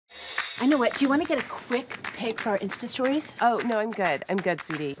I know what. Do you want to get a quick pic for our Insta stories? Oh, no, I'm good. I'm good,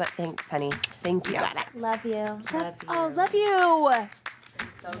 sweetie. But thanks, honey. Thank you. Got it. Love you. Oh, love you.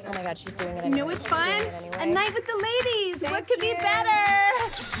 Oh my God, she's doing it You know what's fun? A night with the ladies. What could be better?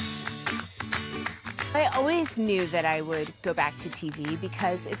 I always knew that I would go back to TV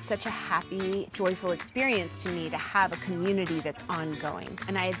because it's such a happy, joyful experience to me to have a community that's ongoing.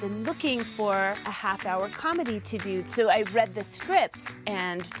 And I had been looking for a half-hour comedy to do, so I read the scripts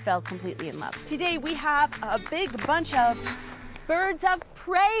and fell completely in love. Today we have a big bunch of birds of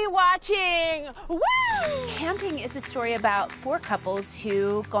prey watching. Woo! Camping is a story about 4 couples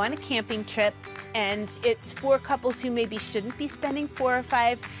who go on a camping trip, and it's 4 couples who maybe shouldn't be spending 4 or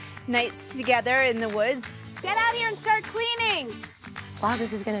 5 nights together in the woods. Get out here and start cleaning. Wow,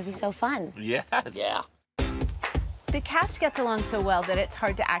 this is gonna be so fun. Yes. Yeah. The cast gets along so well that it's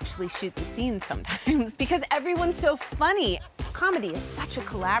hard to actually shoot the scenes sometimes because everyone's so funny. Comedy is such a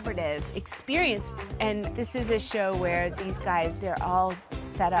collaborative experience, and this is a show where these guys, they're all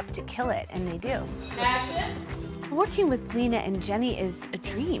set up to kill it, and they do. Action. Working with Lena and Jenny is a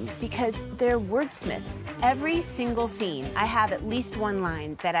dream because they're wordsmiths. Every single scene, I have at least one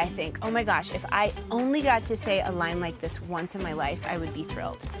line that I think, oh my gosh, if I only got to say a line like this once in my life, I would be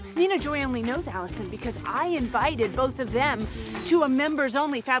thrilled. Nina Joy only knows Allison because I invited both of them to a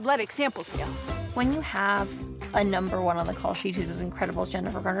members-only Fabletics sample scale. When you have a #1 on the call sheet who's as incredible as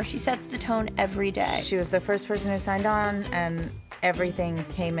Jennifer Garner, she sets the tone every day. She was the first person who signed on, and everything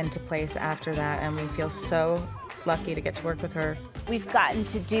came into place after that, and we feel so lucky to get to work with her. We've gotten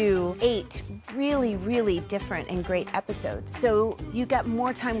to do 8 really, really different and great episodes. So you get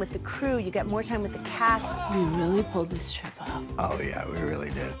more time with the crew, you get more time with the cast. You really pulled this trip off. Oh, yeah, we really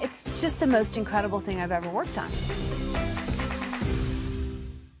did. It's just the most incredible thing I've ever worked on.